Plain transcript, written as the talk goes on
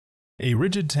A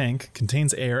rigid tank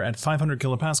contains air at 500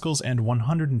 kilopascals and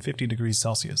 150 degrees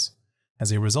Celsius.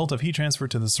 As a result of heat transfer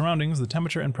to the surroundings, the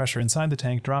temperature and pressure inside the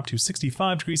tank drop to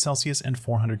 65 degrees Celsius and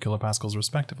 400 kilopascals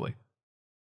respectively.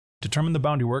 Determine the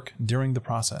boundary work during the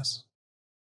process.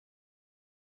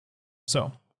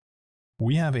 So,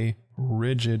 we have a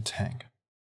rigid tank.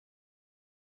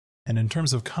 And in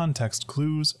terms of context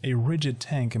clues, a rigid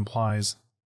tank implies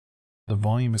the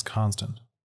volume is constant.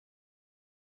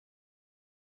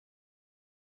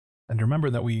 And remember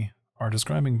that we are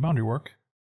describing boundary work,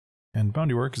 and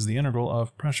boundary work is the integral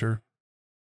of pressure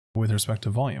with respect to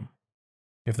volume.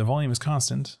 If the volume is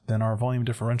constant, then our volume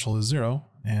differential is 0,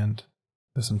 and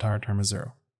this entire term is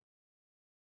 0.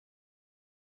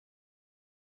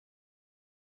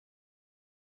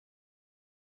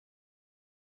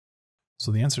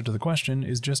 So the answer to the question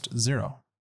is just 0.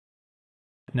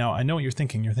 Now, I know what you're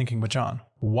thinking. You're thinking, but John,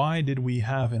 why did we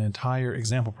have an entire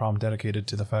example problem dedicated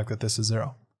to the fact that this is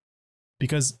 0?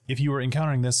 Because if you were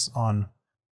encountering this on,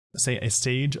 say, a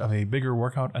stage of a bigger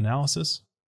workout analysis,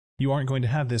 you aren't going to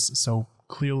have this so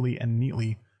clearly and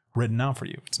neatly written out for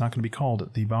you. It's not going to be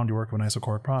called the boundary work of an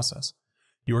isochoric process.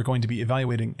 You are going to be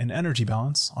evaluating an energy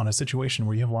balance on a situation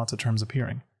where you have lots of terms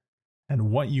appearing.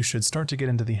 And what you should start to get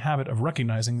into the habit of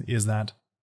recognizing is that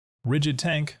rigid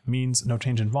tank means no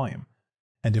change in volume.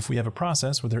 And if we have a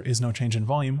process where there is no change in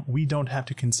volume, we don't have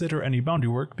to consider any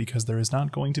boundary work because there is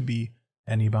not going to be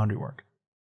any boundary work.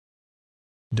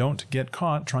 Don't get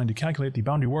caught trying to calculate the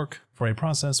boundary work for a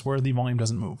process where the volume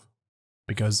doesn't move.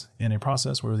 Because in a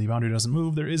process where the boundary doesn't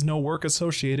move, there is no work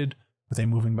associated with a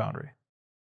moving boundary.